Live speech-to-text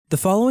The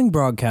following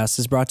broadcast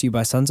is brought to you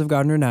by Sons of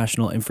God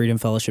International and Freedom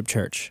Fellowship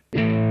Church.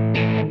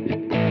 Hello,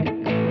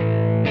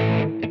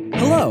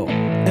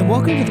 and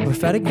welcome to the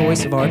prophetic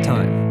voice of our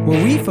time,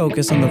 where we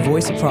focus on the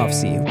voice of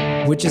prophecy,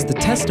 which is the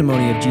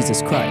testimony of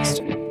Jesus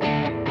Christ.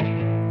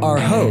 Our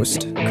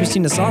host,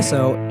 Christina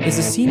Sasso, is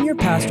a senior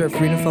pastor at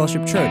Freedom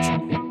Fellowship Church.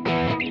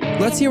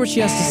 Let's hear what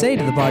she has to say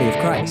to the body of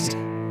Christ.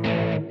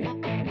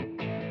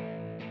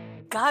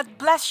 God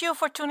bless you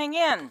for tuning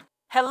in.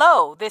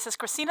 Hello, this is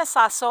Christina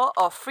Sasso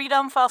of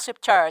Freedom Fellowship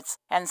Church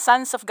and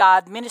Sons of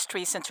God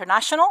Ministries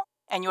International,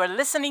 and you are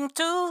listening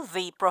to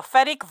the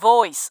prophetic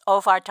voice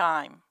of our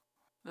time.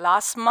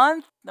 Last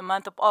month, the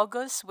month of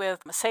August, with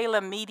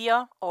Salem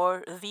Media,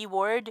 or The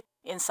Word,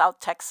 in South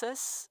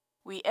Texas,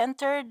 we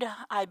entered,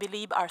 I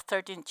believe, our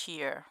 13th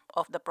year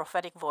of the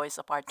prophetic voice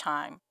of our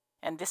time.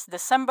 And this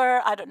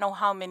December, I don't know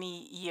how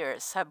many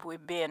years have we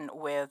been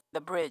with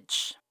The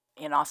Bridge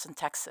in Austin,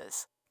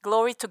 Texas.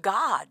 Glory to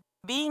God.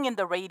 Being in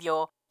the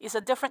radio is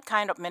a different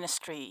kind of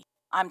ministry.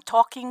 I'm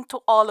talking to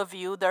all of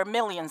you. There are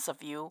millions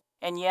of you,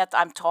 and yet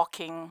I'm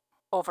talking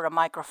over a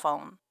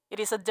microphone. It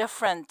is a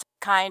different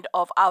kind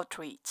of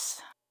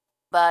outreach,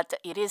 but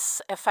it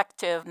is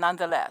effective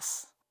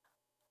nonetheless.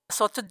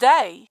 So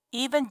today,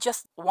 even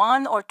just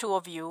one or two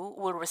of you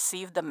will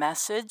receive the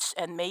message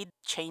and made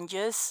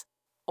changes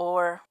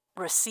or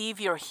receive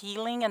your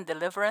healing and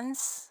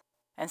deliverance.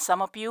 And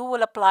some of you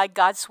will apply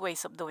God's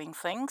ways of doing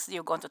things.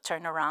 You're going to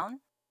turn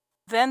around.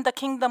 Then the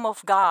kingdom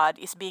of God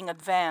is being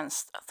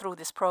advanced through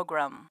this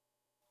program.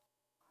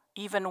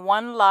 Even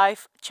one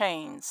life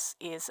change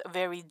is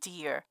very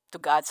dear to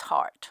God's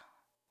heart.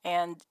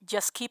 And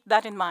just keep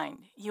that in mind.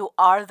 You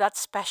are that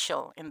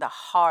special in the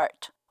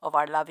heart of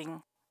our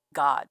loving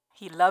God.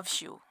 He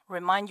loves you.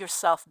 Remind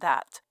yourself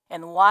that.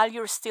 And while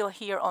you're still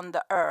here on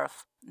the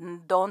earth,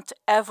 don't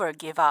ever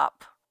give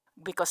up,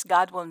 because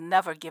God will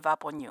never give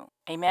up on you.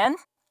 Amen?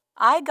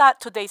 I got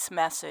today's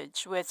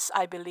message, which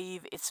I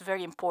believe it's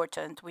very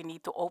important. We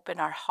need to open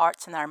our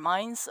hearts and our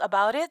minds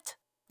about it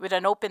with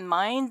an open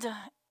mind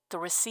to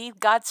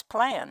receive God's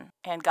plan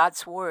and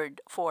God's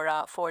word for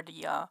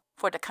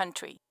the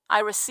country. I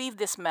received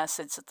this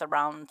message at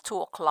around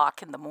 2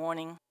 o'clock in the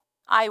morning.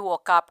 I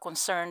woke up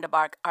concerned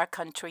about our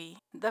country,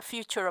 the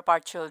future of our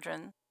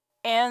children,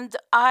 and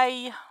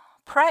I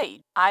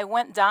prayed. I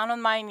went down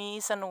on my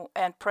knees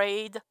and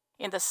prayed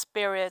in the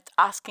Spirit,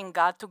 asking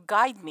God to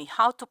guide me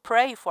how to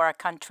pray for our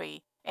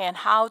country and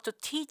how to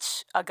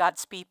teach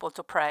God's people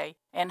to pray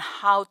and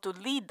how to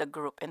lead the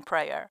group in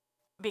prayer.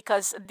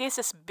 Because this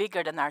is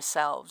bigger than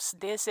ourselves.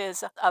 This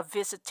is a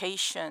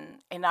visitation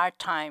in our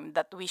time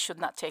that we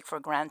should not take for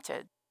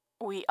granted.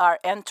 We are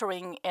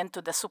entering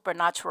into the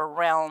supernatural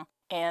realm,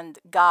 and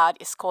God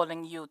is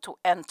calling you to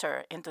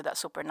enter into that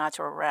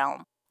supernatural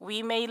realm.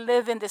 We may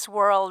live in this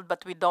world,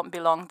 but we don't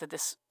belong to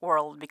this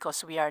world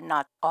because we are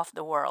not of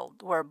the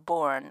world. We're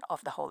born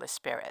of the Holy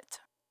Spirit.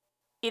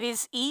 It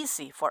is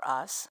easy for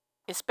us,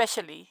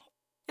 especially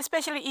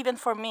even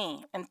for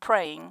me in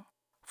praying,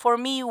 for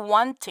me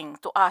wanting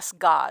to ask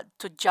God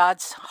to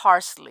judge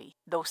harshly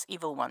those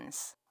evil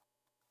ones.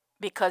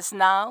 Because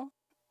now,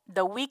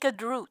 the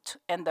wicked root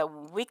and the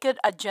wicked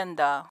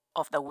agenda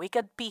of the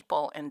wicked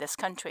people in this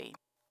country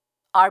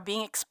are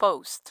being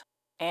exposed.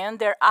 And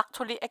they're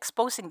actually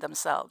exposing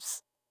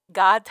themselves.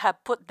 God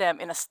have put them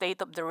in a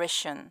state of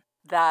derision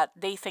that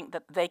they think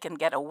that they can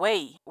get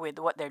away with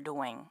what they're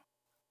doing.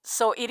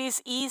 So it is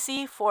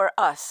easy for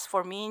us,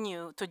 for me and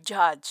you, to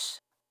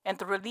judge and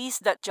to release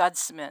that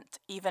judgment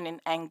even in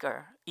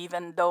anger,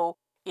 even though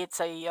it's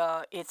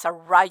a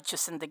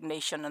righteous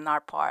indignation on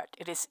our part.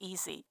 It is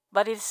easy,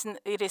 but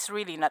it is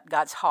really not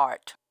God's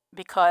heart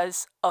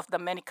because of the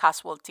many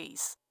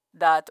casualties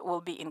that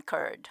will be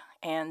incurred,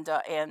 and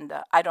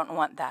I don't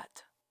want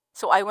that.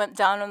 So I went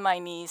down on my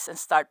knees and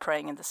started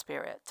praying in the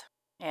Spirit.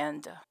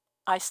 And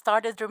I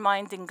started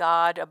reminding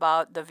God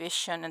about the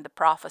vision and the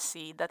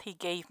prophecy that He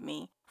gave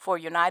me for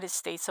United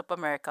States of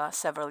America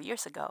several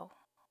years ago.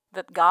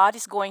 That God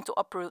is going to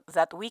uproot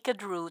that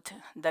wicked root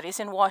that is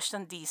in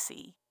Washington,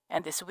 D.C.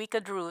 And this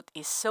wicked root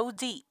is so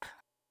deep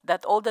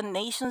that all the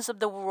nations of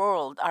the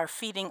world are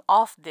feeding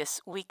off this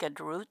wicked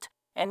root,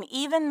 and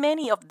even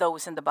many of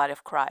those in the body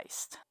of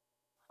Christ.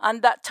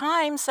 And that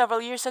time,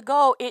 several years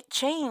ago, it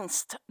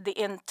changed the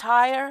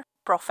entire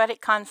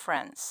prophetic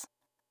conference.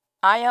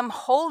 I am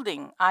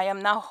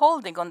now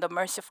holding on the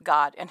mercy of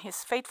God and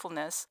His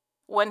faithfulness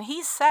when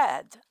He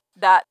said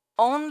that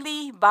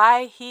only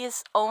by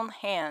His own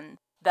hand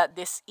that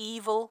this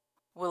evil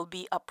will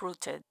be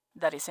uprooted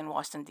that is in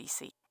Washington,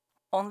 D.C.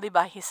 Only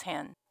by His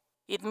hand.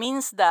 It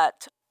means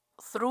that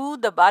through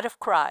the body of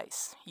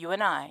Christ, you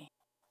and I,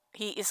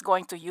 He is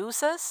going to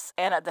use us,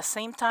 and at the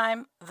same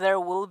time, there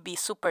will be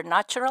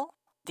supernatural,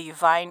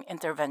 divine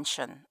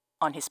intervention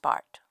on His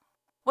part.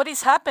 What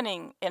is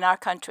happening in our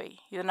country,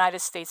 United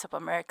States of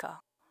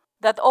America,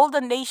 that all the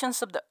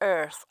nations of the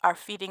earth are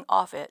feeding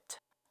off it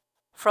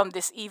from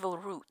this evil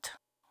root.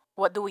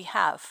 What do we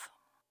have?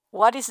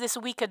 What is this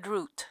wicked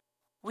root?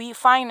 We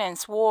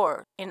finance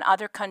war in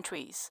other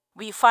countries.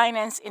 We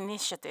finance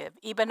initiative,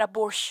 even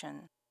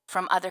abortion,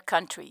 from other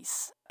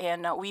countries.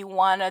 And we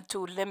wanted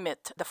to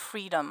limit the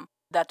freedom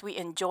that we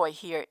enjoy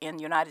here in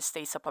the United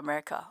States of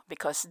America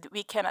because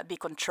we cannot be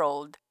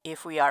controlled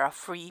if we are a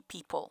free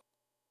people.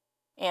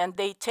 And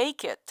they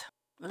take it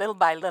little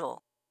by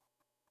little.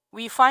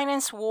 We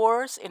finance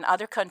wars in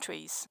other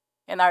countries,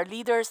 and our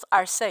leaders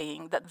are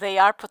saying that they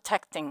are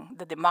protecting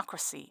the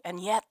democracy, and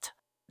yet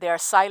they are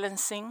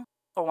silencing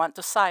or want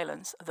to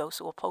silence those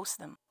who oppose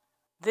them.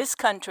 This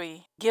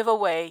country give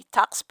away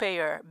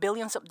taxpayer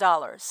billions of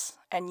dollars,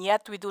 and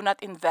yet we do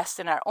not invest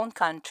in our own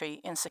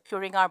country in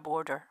securing our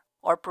border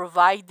or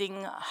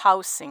providing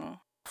housing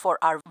for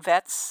our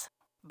vets,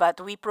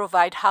 but we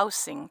provide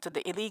housing to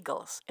the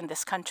illegals in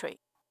this country.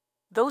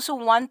 Those who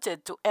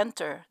wanted to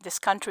enter this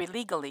country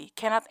legally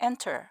cannot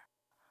enter,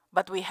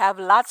 but we have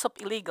lots of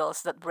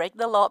illegals that break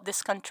the law of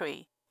this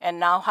country and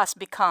now has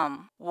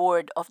become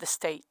ward of the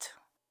state.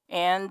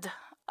 And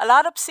a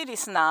lot of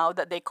cities now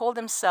that they call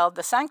themselves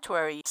the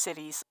sanctuary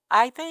cities,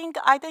 I think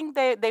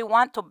they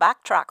want to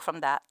backtrack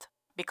from that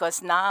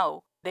because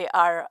now they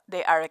are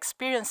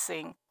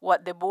experiencing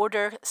what the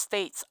border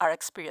states are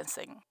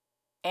experiencing,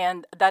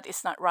 and that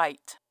is not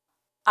right.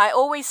 I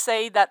always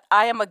say that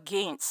I am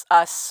against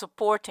us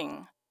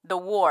supporting the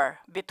war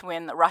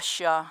between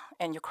Russia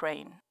and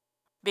Ukraine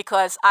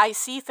because I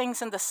see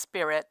things in the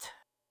spirit.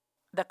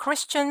 The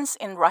Christians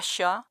in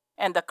Russia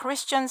and the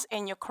Christians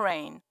in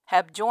Ukraine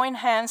have joined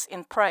hands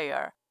in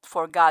prayer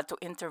for God to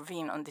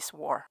intervene on this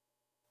war.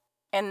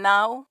 And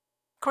now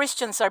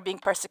Christians are being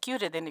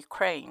persecuted in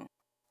Ukraine,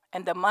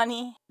 and the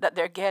money that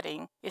they're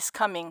getting is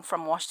coming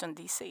from Washington,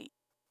 D.C.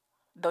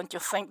 Don't you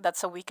think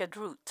that's a wicked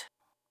root?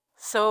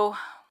 So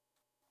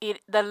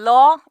the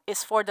law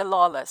is for the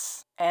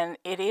lawless, and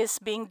it is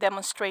being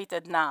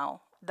demonstrated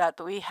now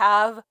that we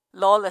have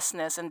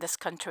lawlessness in this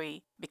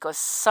country because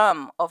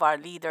some of our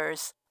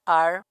leaders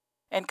are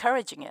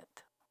encouraging it.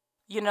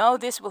 You know,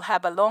 this will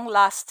have a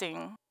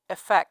long-lasting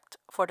effect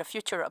for the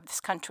future of this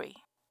country.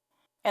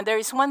 And there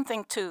is one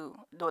thing,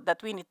 too,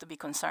 that we need to be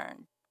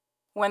concerned.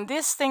 When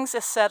these things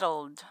is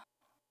settled,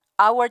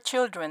 our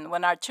children,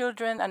 when our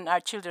children and our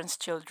children's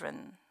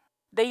children,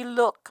 they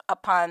look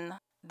upon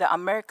the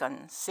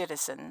American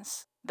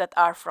citizens that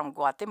are from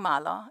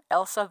Guatemala,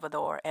 El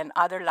Salvador, and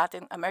other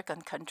Latin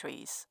American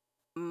countries.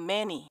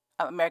 Many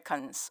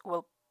Americans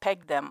will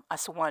peg them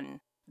as one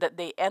that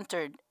they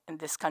entered in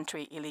this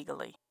country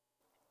illegally.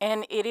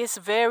 And it is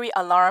very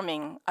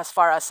alarming as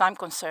far as I'm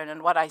concerned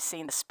and what I see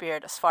in the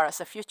spirit as far as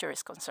the future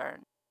is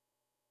concerned.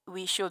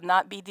 We should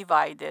not be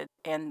divided,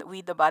 and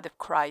we, the body of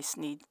Christ,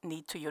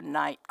 need to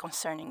unite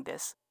concerning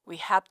this. We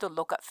have to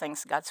look at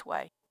things God's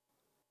way.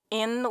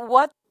 In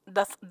what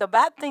the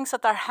bad things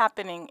that are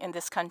happening in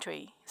this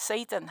country,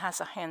 Satan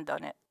has a hand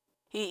on it.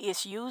 He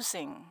is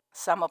using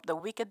some of the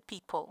wicked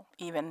people,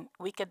 even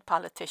wicked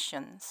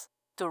politicians,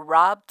 to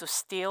rob, to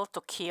steal,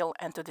 to kill,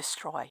 and to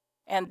destroy.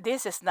 And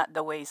this is not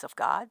the ways of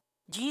God.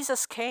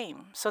 Jesus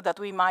came so that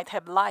we might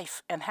have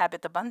life and have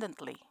it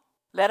abundantly.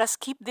 Let us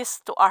keep this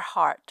to our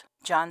heart,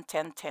 John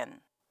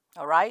 10:10.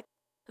 All right?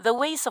 The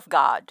ways of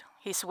God,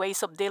 His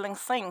ways of dealing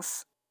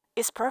things,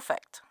 is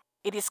perfect.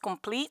 It is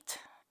complete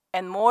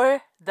and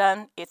more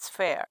than it's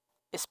fair,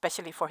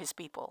 especially for His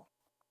people.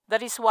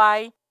 That is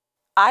why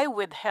I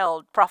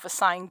withheld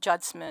prophesying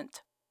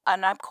judgment,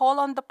 and I call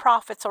on the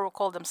prophets, or who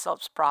call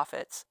themselves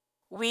prophets,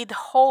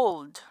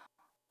 withhold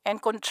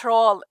and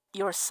control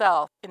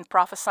yourself in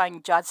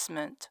prophesying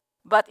judgment,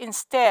 but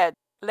instead,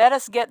 let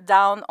us get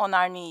down on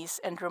our knees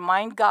and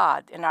remind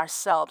God and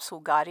ourselves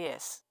who God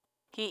is.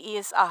 He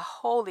is a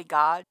holy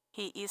God,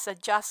 He is a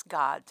just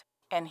God,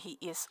 and He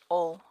is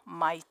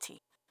almighty.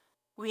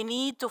 We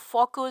need to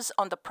focus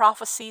on the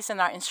prophecies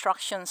and our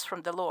instructions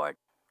from the Lord,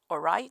 all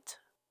right?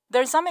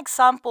 There are some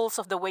examples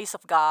of the ways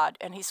of God,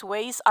 and His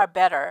ways are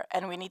better,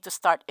 and we need to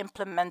start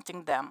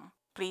implementing them.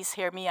 Please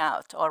hear me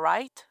out, all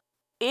right?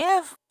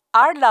 If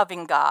our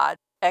loving God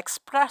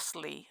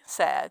expressly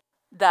said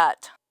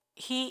that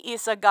He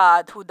is a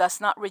God who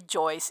does not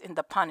rejoice in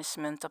the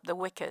punishment of the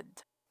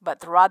wicked,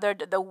 but rather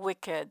that the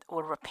wicked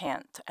will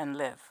repent and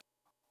live.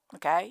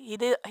 Okay?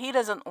 He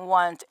doesn't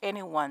want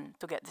anyone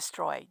to get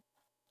destroyed.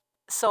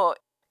 So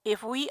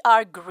if we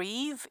are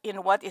grieved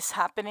in what is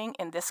happening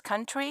in this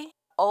country,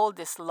 all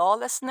this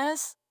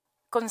lawlessness,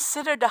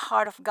 consider the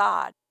heart of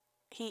God.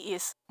 He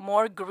is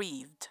more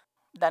grieved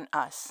than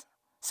us.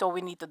 So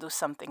we need to do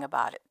something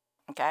about it.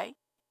 Okay?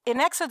 In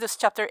Exodus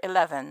chapter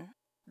 11,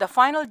 the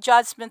final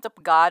judgment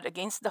of God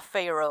against the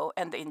Pharaoh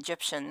and the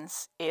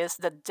Egyptians is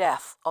the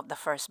death of the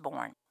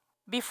firstborn.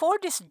 Before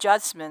this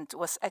judgment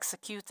was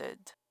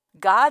executed,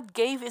 God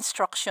gave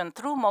instruction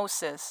through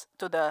Moses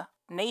to the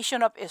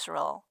nation of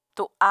Israel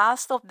to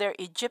ask of their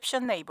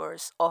Egyptian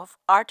neighbors of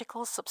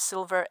articles of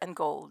silver and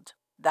gold.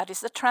 That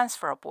is the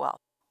transfer of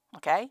wealth.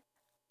 Okay?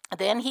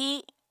 Then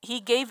he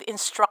gave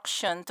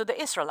instruction to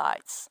the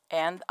Israelites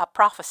and a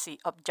prophecy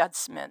of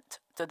judgment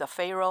to the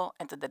Pharaoh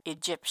and to the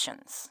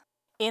Egyptians.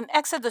 In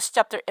Exodus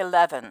chapter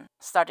 11,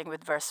 starting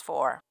with verse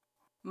 4,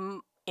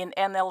 in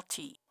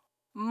NLT,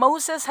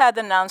 Moses had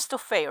announced to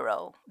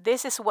Pharaoh,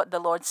 "This is what the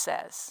Lord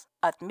says.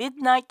 At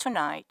midnight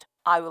tonight,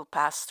 I will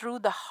pass through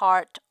the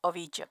heart of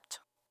Egypt.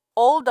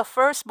 All the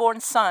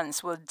firstborn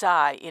sons will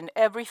die in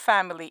every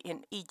family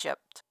in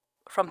Egypt,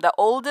 from the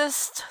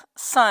oldest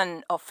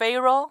son of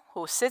Pharaoh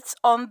who sits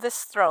on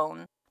this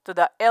throne to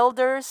the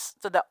elder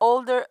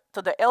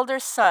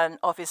son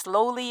of his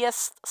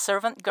lowliest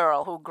servant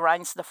girl who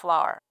grinds the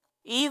flour.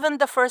 Even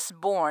the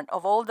firstborn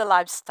of all the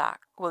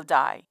livestock will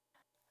die.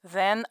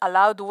 Then a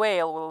loud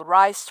wail will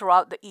rise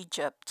throughout the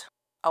Egypt,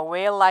 a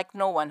wail like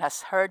no one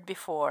has heard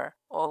before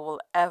or will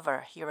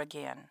ever hear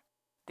again.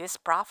 This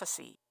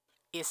prophecy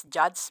is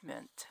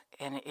judgment,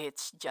 and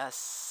it's just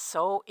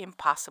so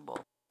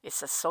impossible.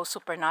 It's so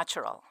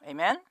supernatural.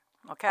 Amen?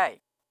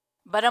 Okay.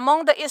 But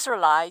among the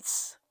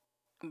Israelites,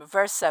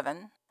 verse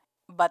 7,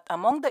 but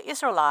among the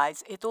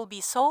Israelites it will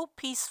be so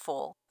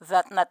peaceful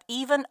that not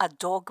even a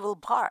dog will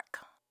bark.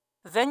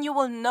 Then you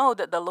will know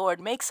that the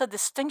Lord makes a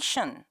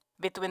distinction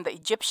between the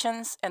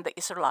Egyptians and the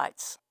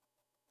Israelites.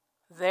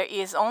 There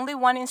is only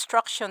one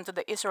instruction to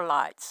the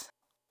Israelites: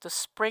 to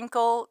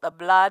sprinkle the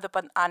blood of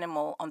an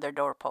animal on their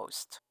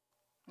doorpost.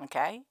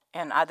 Okay?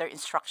 And other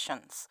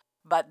instructions.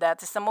 But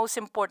that is the most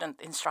important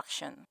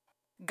instruction.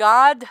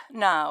 God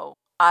now,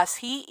 as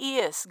He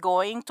is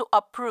going to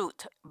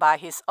uproot by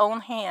His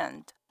own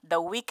hand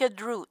the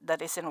wicked root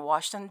that is in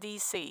Washington,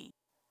 D.C.,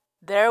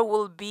 there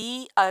will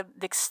be a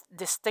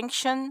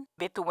distinction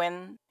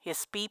between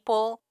His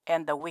people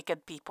and the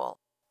wicked people.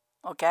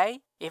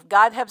 Okay? If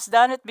God has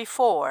done it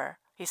before,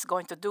 He's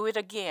going to do it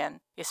again,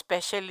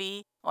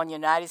 especially on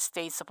United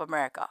States of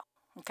America.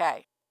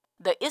 Okay?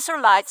 The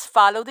Israelites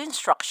followed the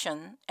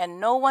instruction, and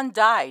no one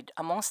died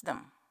amongst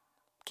them.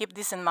 Keep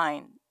this in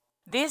mind.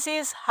 This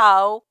is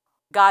how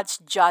God's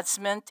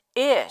judgment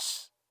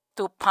is: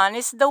 to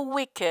punish the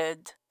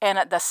wicked and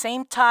at the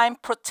same time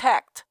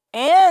protect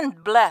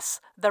and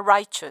bless the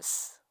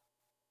righteous.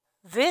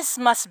 This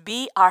must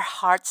be our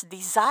heart's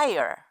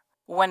desire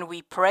when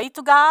we pray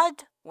to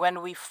God,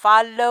 when we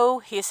follow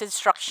His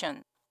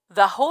instruction.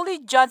 The holy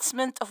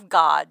judgment of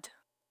God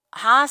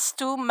has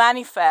to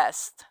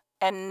manifest,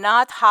 and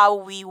not how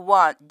we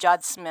want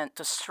judgment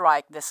to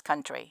strike this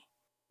country.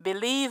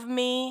 Believe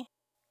me,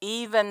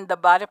 even the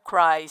body of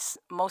Christ,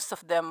 most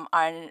of them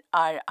are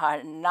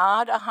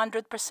not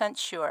 100%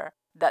 sure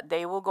that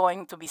they will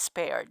going to be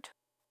spared.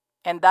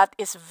 And that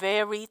is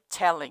very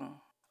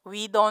telling.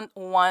 We don't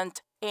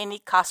want any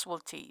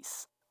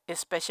casualties,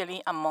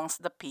 especially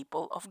amongst the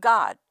people of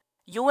God.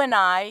 You and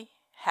I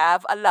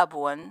have a loved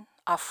one,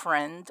 a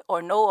friend,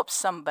 or know of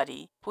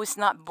somebody who is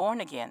not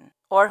born again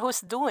or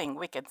who's doing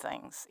wicked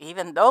things,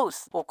 even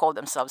those who call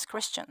themselves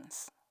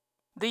Christians.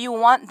 Do you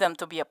want them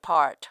to be a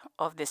part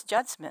of this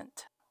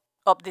judgment,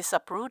 of this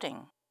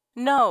uprooting?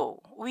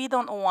 No, we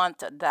don't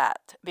want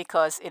that,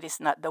 because it is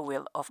not the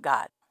will of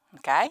God.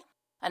 Okay?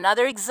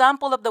 Another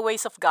example of the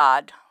ways of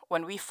God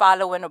when we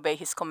follow and obey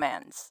His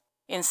commands.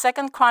 In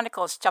 2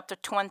 Chronicles chapter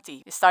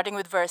 20, starting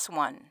with verse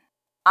 1.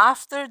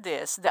 After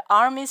this, the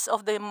armies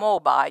of the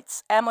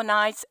Moabites,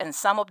 Ammonites, and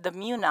some of the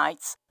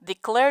Meunites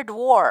declared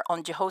war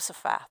on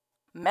Jehoshaphat.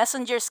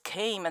 Messengers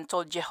came and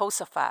told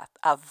Jehoshaphat,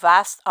 a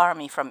vast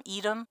army from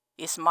Edom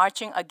is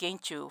marching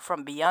against you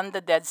from beyond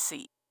the Dead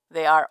Sea.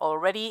 They are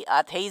already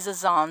at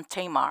Hazazon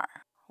Tamar,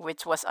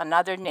 which was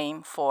another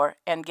name for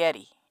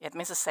En-Gedi. It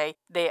means to say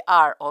they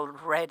are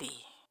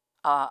already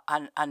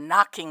a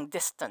knocking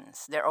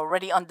distance. They're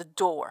already on the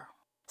door.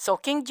 So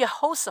King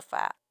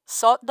Jehoshaphat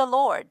sought the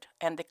Lord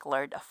and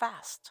declared a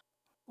fast.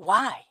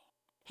 Why?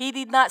 He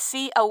did not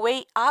see a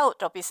way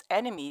out of his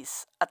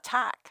enemies'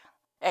 attack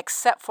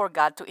except for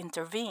God to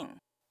intervene.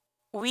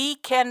 We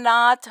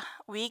cannot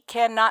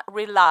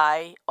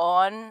rely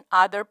on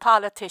other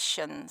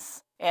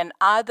politicians and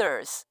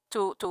others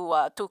to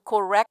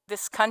correct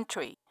this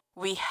country.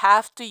 We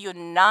have to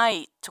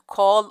unite to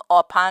call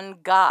upon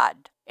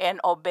God and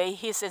obey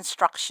His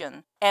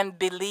instruction and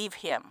believe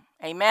Him.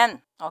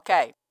 Amen.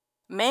 Okay.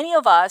 Many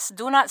of us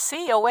do not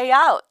see a way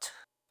out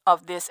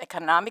of this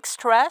economic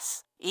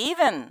stress,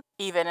 even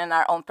in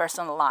our own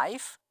personal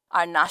life,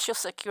 our national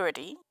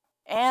security,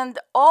 and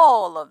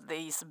all of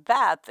these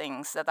bad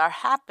things that are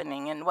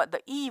happening and what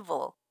the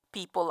evil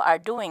people are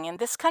doing in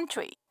this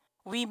country.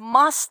 We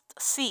must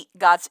seek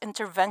God's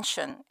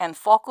intervention and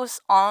focus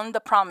on the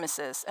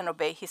promises and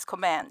obey His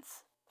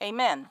commands.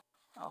 Amen.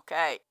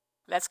 Okay,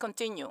 let's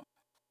continue.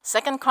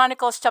 2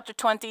 Chronicles chapter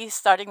 20,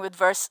 starting with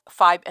verse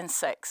 5 and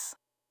 6.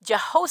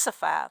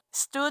 Jehoshaphat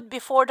stood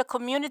before the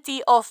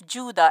community of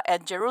Judah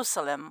and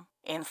Jerusalem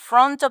in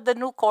front of the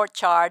new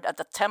courtyard at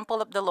the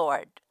temple of the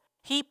Lord.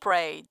 He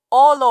prayed,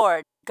 O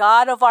Lord,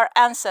 God of our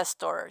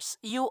ancestors,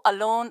 you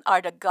alone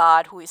are the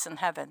God who is in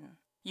heaven.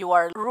 You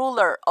are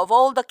ruler of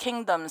all the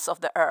kingdoms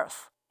of the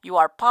earth. You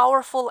are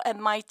powerful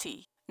and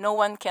mighty. No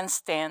one can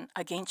stand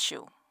against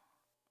you.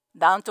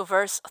 Down to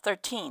verse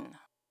 13,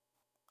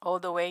 all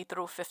the way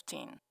through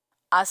 15.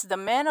 As the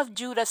men of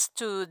Judah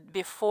stood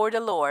before the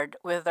Lord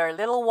with their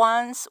little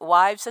ones,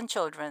 wives, and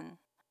children,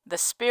 the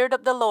Spirit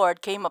of the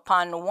Lord came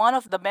upon one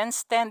of the men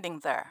standing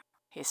there.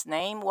 His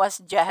name was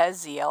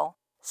Jehaziel,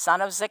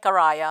 son of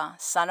Zechariah,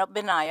 son of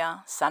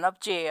Benaiah, son of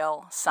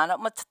Jael, son of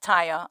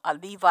Mattatiah, a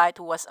Levite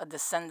who was a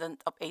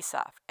descendant of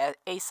Asaph.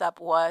 Asaph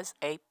was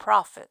a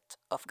prophet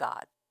of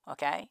God.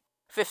 Okay?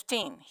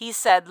 15. He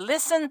said,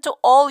 "Listen to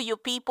all you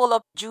people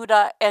of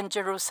Judah and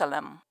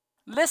Jerusalem.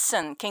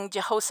 Listen, King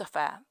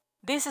Jehoshaphat.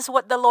 This is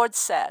what the Lord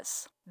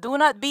says. Do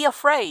not be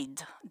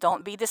afraid.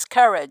 Don't be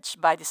discouraged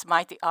by this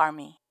mighty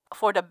army.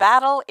 For the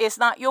battle is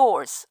not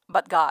yours,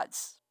 but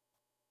God's."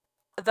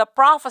 The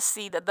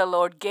prophecy that the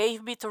Lord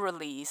gave me to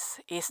release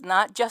is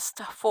not just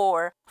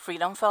for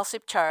Freedom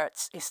Fellowship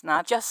Church, it's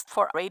not just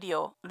for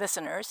radio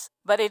listeners,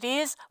 but it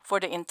is for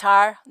the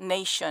entire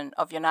nation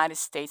of United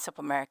States of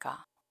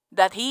America.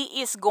 That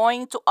He is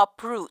going to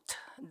uproot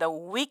the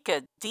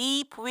wicked,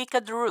 deep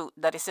wicked root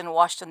that is in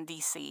Washington,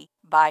 D.C.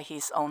 by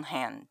His own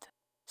hand.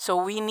 So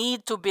we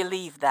need to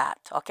believe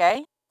that,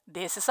 okay?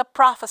 This is a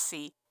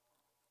prophecy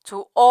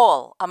to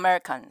all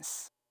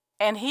Americans.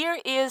 And here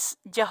is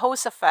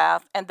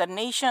Jehoshaphat and the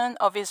nation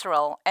of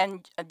Israel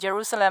and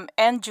Jerusalem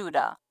and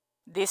Judah.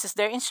 This is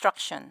their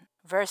instruction,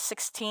 verse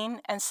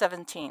 16 and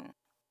 17.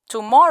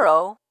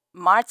 "Tomorrow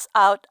march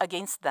out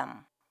against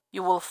them.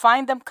 You will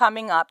find them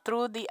coming up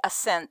through the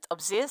ascent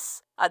of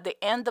Ziz at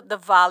the end of the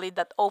valley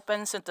that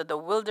opens into the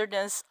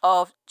wilderness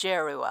of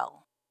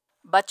Jeruel.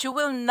 But you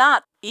will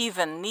not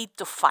even need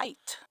to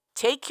fight.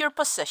 Take your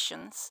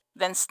positions,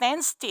 then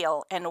stand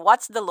still and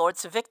watch the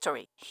Lord's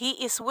victory.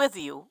 He is with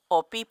you,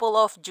 O people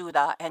of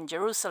Judah and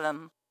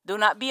Jerusalem. Do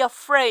not be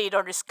afraid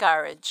or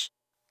discouraged.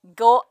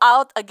 Go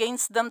out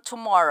against them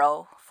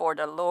tomorrow, for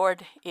the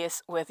Lord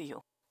is with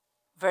you."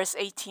 Verse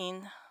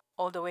 18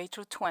 all the way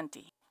through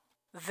 20.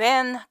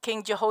 Then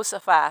King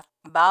Jehoshaphat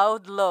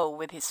bowed low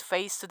with his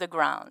face to the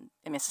ground.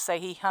 It means to say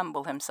he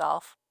humbled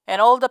himself. And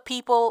all the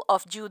people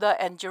of Judah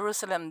and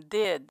Jerusalem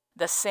did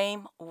the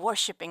same,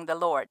 worshiping the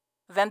Lord.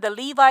 Then the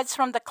Levites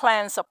from the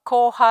clans of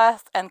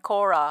Kohath and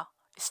Korah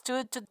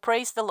stood to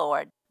praise the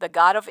Lord, the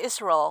God of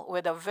Israel,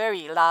 with a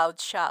very loud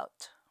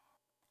shout.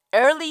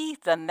 Early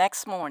the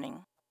next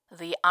morning,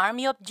 the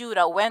army of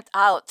Judah went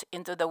out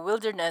into the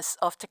wilderness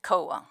of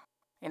Tekoa.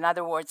 In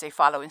other words, they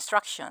follow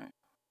instruction.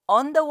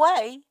 On the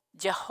way,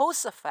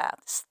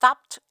 Jehoshaphat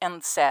stopped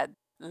and said,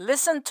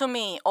 "Listen to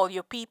me, all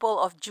you people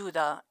of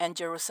Judah and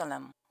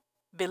Jerusalem.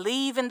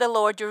 Believe in the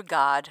Lord your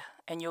God,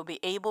 and you'll be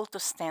able to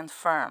stand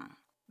firm.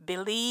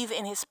 Believe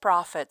in His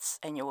prophets,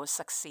 and you will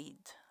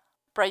succeed."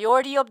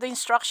 Priority of the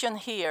instruction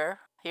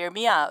here, hear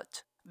me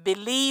out.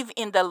 Believe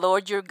in the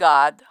Lord your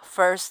God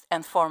first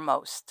and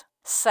foremost.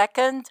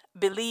 Second,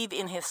 believe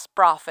in His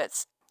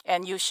prophets,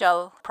 and you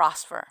shall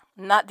prosper,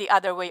 not the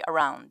other way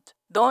around.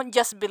 Don't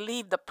just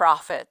believe the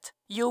prophet.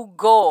 You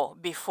go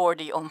before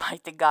the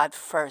Almighty God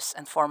first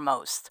and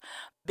foremost.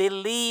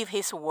 Believe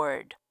His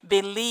word.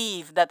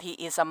 Believe that He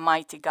is a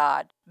mighty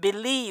God.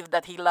 Believe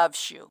that He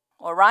loves you.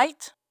 All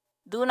right?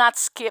 Do not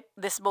skip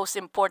this most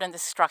important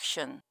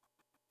instruction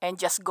and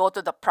just go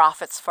to the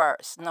prophets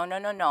first. No, no,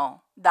 no,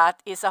 no.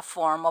 That is a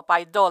form of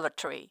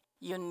idolatry.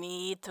 You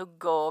need to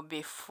go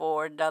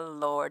before the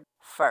Lord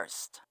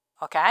first.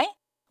 Okay?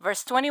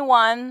 Verse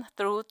 21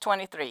 through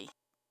 23.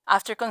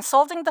 After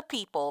consulting the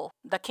people,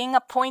 the king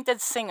appointed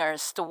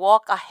singers to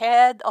walk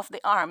ahead of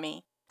the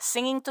army,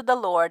 singing to the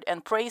Lord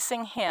and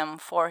praising Him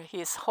for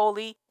His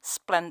holy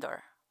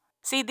splendor.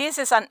 See, this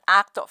is an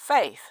act of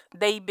faith.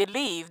 They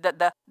believe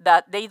that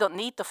they don't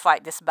need to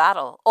fight this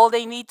battle. All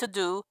they need to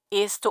do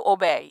is to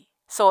obey.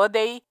 So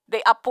they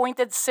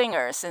appointed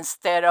singers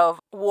instead of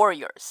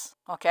warriors.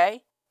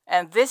 Okay?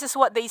 And this is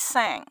what they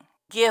sang.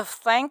 "Give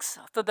thanks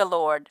to the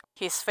Lord.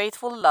 His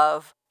faithful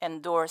love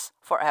endures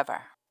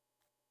forever."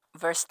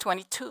 Verse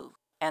 22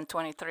 and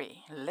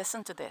 23.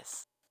 Listen to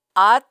this.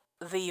 At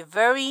the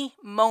very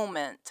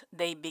moment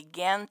they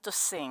began to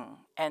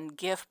sing and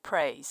give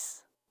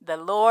praise, the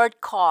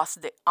Lord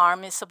caused the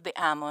armies of the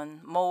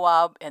Ammon,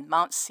 Moab, and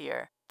Mount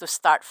Seir to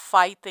start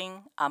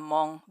fighting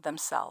among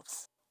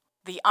themselves.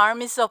 The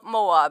armies of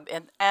Moab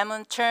and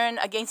Ammon turned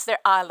against their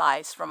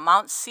allies from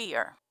Mount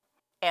Seir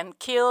and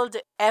killed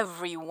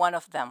every one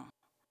of them.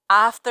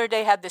 After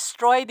they had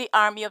destroyed the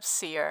army of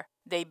Seir,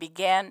 they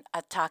began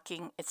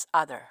attacking each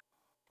other.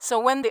 So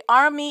when the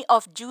army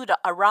of Judah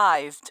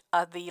arrived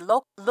at the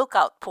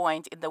lookout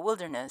point in the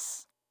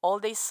wilderness, all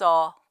they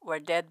saw were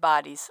dead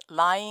bodies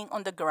lying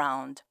on the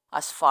ground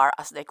as far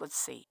as they could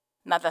see.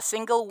 Not a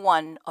single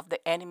one of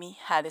the enemy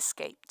had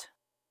escaped.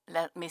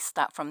 Let me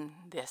stop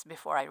from this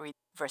before I read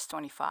verse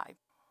 25.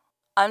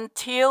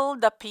 Until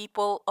the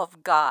people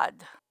of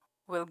God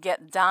will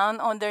get down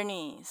on their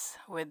knees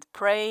with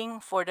praying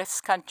for this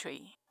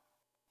country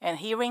and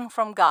hearing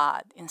from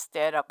God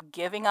instead of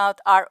giving out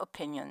our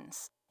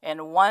opinions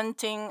and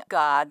wanting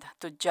God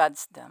to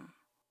judge them,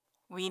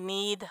 we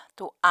need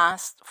to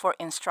ask for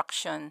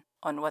instruction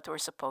on what we're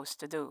supposed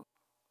to do.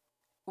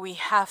 We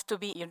have to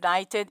be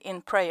united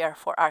in prayer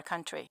for our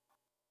country.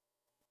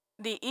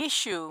 The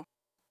issue,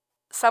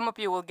 some of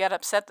you will get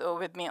upset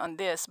with me on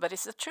this, but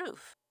it's the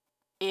truth.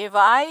 If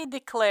I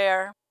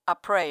declare a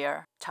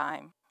prayer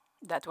time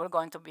that we're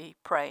going to be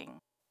praying,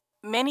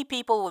 many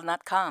people will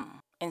not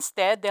come.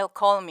 Instead, they'll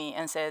call me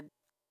and say,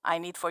 I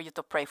need for you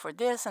to pray for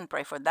this and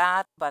pray for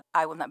that, but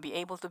I will not be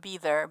able to be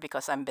there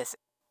because I'm busy.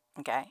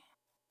 Okay?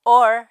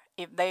 Or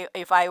if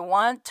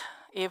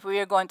we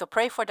are going to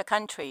pray for the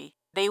country,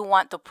 they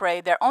want to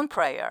pray their own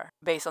prayer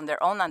based on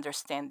their own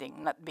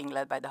understanding, not being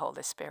led by the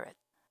Holy Spirit.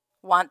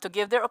 Want to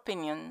give their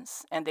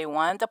opinions, and they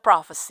want a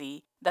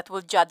prophecy that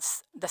will judge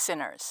the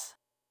sinners.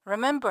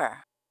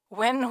 Remember,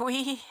 when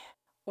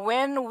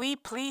we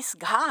please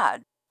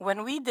God,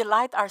 when we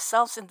delight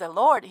ourselves in the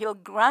Lord, He'll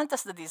grant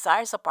us the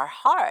desires of our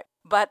heart.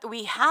 But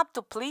we have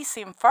to please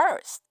Him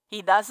first.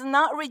 He does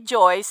not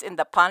rejoice in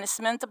the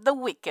punishment of the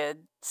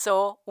wicked,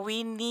 so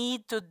we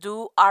need to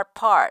do our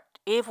part.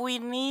 If we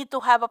need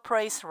to have a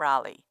praise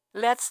rally,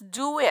 let's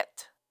do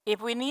it.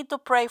 If we need to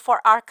pray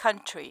for our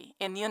country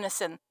in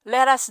unison,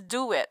 let us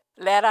do it.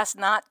 Let us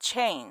not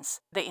change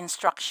the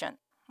instruction.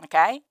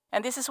 Okay?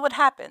 And this is what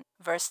happened.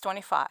 Verse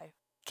 25.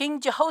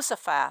 King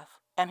Jehoshaphat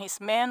and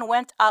his men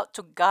went out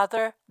to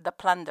gather the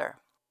plunder.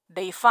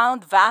 They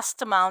found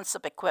vast amounts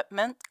of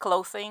equipment,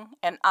 clothing,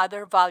 and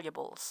other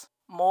valuables,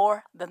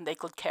 more than they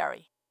could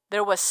carry.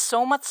 There was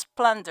so much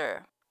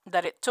plunder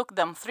that it took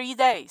them 3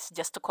 days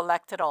just to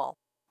collect it all.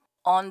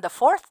 On the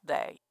 4th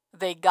day,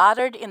 they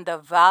gathered in the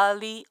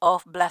Valley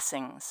of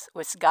Blessings,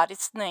 which got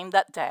its name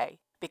that day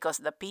because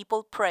the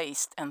people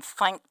praised and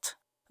thanked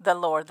the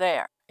Lord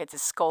there. It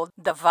is called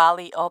the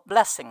Valley of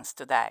Blessings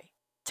today.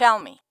 Tell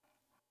me,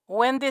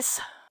 when this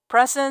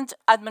present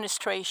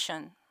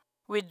administration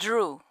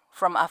withdrew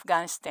from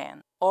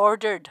Afghanistan,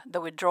 ordered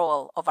the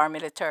withdrawal of our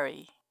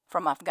military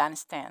from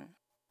Afghanistan,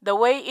 the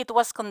way it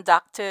was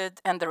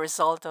conducted and the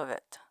result of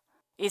it,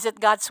 is it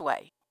God's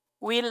way?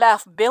 We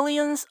left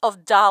billions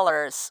of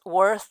dollars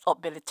worth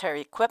of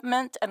military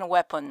equipment and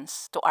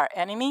weapons to our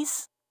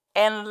enemies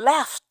and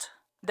left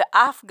the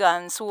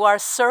Afghans who are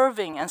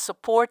serving and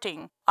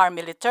supporting our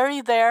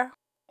military there,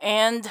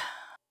 and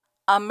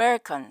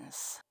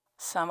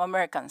some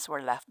Americans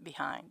were left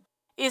behind.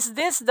 Is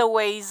this the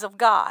ways of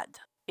God?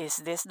 Is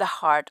this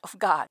the heart of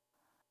God?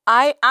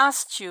 I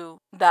asked you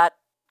that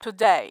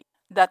today,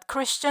 that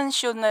Christians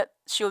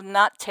should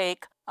not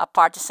take a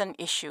partisan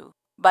issue,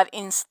 but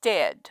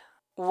instead,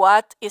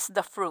 what is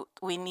the fruit?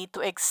 We need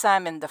to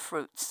examine the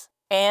fruits,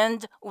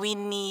 and we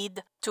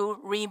need to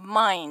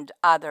remind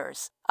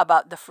others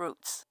about the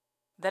fruits.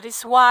 That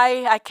is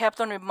why I kept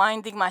on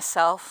reminding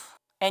myself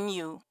and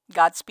you,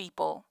 God's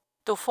people,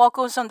 to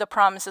focus on the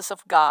promises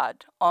of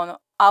God, on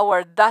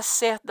our "Thus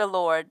saith the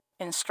Lord"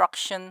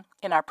 instruction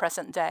in our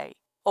present day.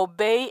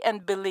 Obey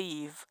and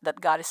believe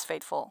that God is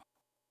faithful.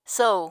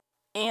 So,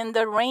 in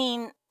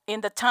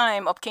the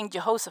time of King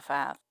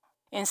Jehoshaphat,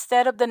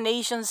 instead of the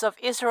nations of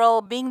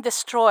Israel being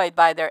destroyed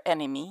by their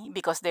enemy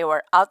because they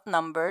were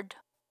outnumbered,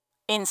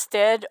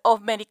 instead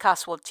of many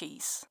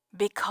casualties,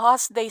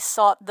 because they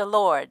sought the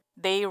Lord,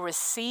 they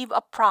received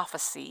a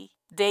prophecy,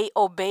 they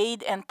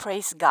obeyed and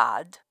praised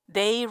God,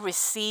 they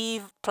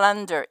received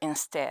plunder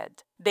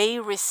instead. They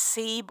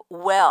received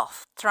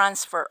wealth,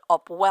 transfer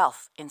of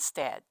wealth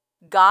instead.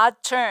 God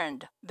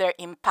turned their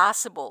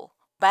impassable,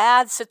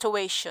 bad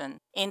situation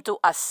into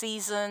a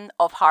season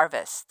of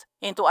harvest,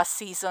 into a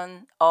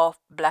season of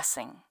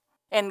blessing.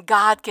 And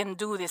God can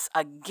do this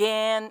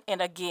again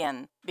and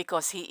again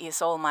because He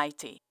is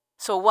almighty.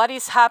 So what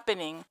is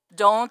happening?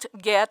 Don't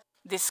get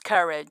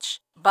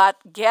discouraged,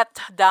 but get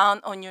down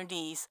on your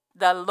knees.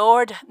 The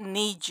Lord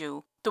needs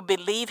you to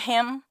believe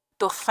Him,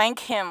 to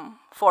thank Him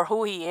for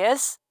who He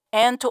is,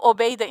 and to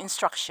obey the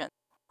instruction.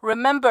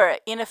 Remember,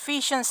 in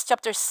Ephesians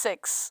chapter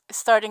 6,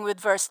 starting with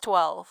verse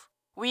 12,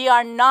 we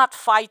are not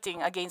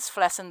fighting against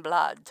flesh and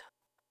blood,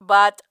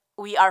 but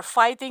we are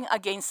fighting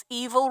against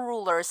evil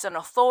rulers and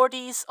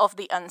authorities of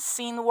the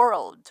unseen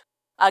world,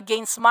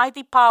 against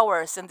mighty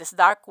powers in this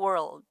dark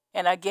world,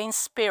 and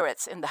against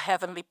spirits in the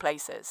heavenly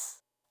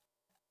places.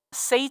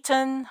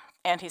 Satan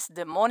and his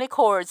demonic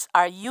hordes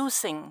are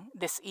using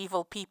these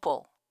evil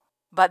people,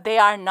 but they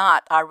are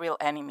not our real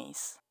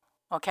enemies.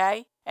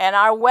 Okay? And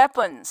our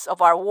weapons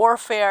of our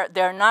warfare,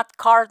 they're not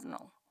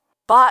carnal,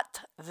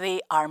 but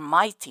they are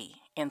mighty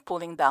in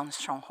pulling down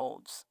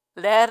strongholds.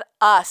 Let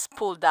us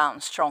pull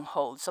down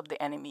strongholds of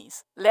the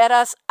enemies. Let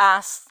us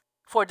ask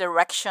for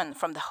direction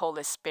from the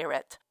Holy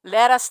Spirit.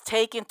 Let us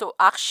take into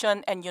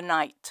action and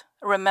unite.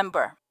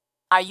 Remember,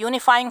 our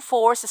unifying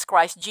force is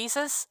Christ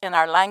Jesus, and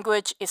our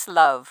language is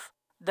love,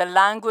 the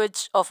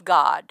language of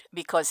God,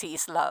 because He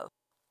is love.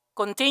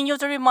 Continue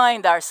to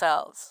remind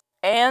ourselves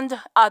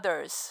and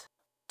others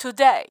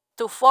today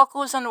to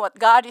focus on what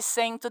God is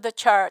saying to the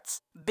church.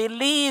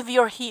 Believe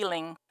your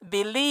healing,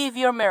 believe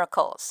your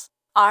miracles.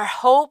 Our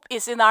hope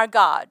is in our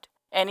God.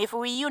 And if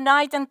we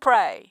unite and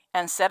pray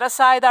and set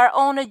aside our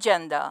own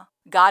agenda,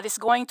 God is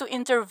going to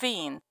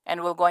intervene,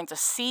 and we're going to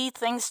see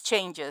things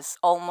changes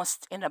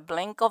almost in a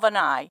blink of an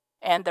eye.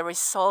 And the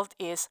result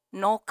is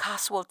no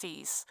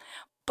casualties,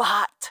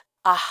 but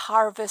a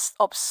harvest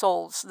of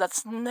souls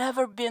that's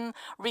never been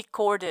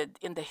recorded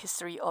in the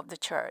history of the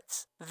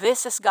church.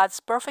 This is God's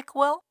perfect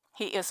will.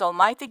 He is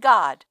Almighty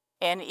God.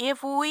 And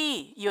if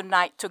we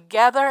unite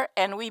together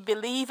and we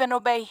believe and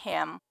obey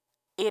Him,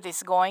 it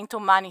is going to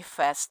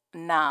manifest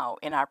now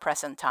in our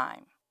present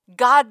time.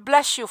 God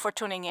bless you for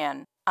tuning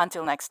in.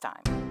 Until next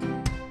time.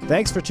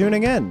 Thanks for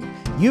tuning in.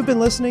 You've been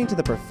listening to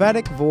the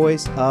prophetic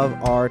voice of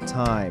our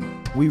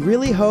time. We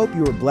really hope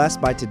you were blessed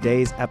by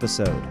today's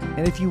episode.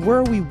 And if you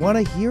were, we want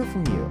to hear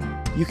from you.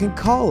 You can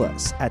call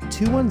us at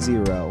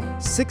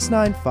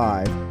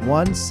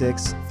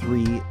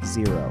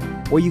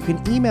 210-695-1630. Or you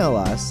can email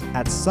us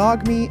at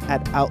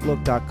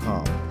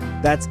sogmi@outlook.com.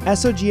 That's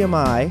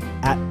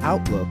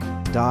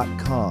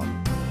SOGMI@outlook.com.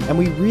 And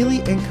we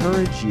really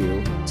encourage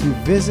you to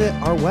visit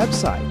our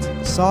website,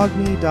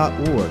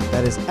 sogmi.org.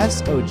 That is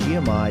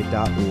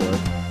SOGMI.org.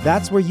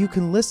 That's where you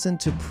can listen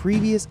to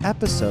previous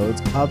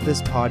episodes of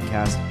this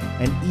podcast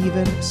and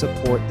even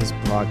support this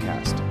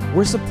broadcast.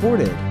 We're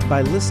supported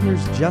by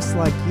listeners just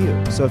like you.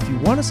 So if you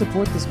want to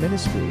support this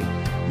ministry,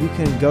 you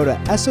can go to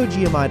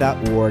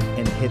SOGMI.org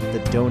and hit the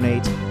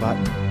donate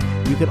button.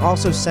 You can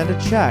also send a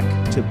check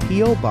to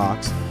P.O.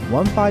 Box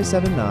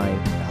 1579,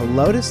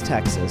 Helotes,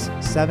 Texas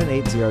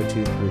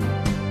 78023.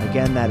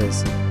 Again, that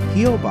is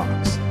P.O.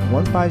 Box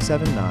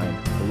 1579,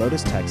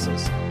 Helotes,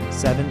 Texas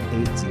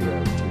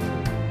 78023.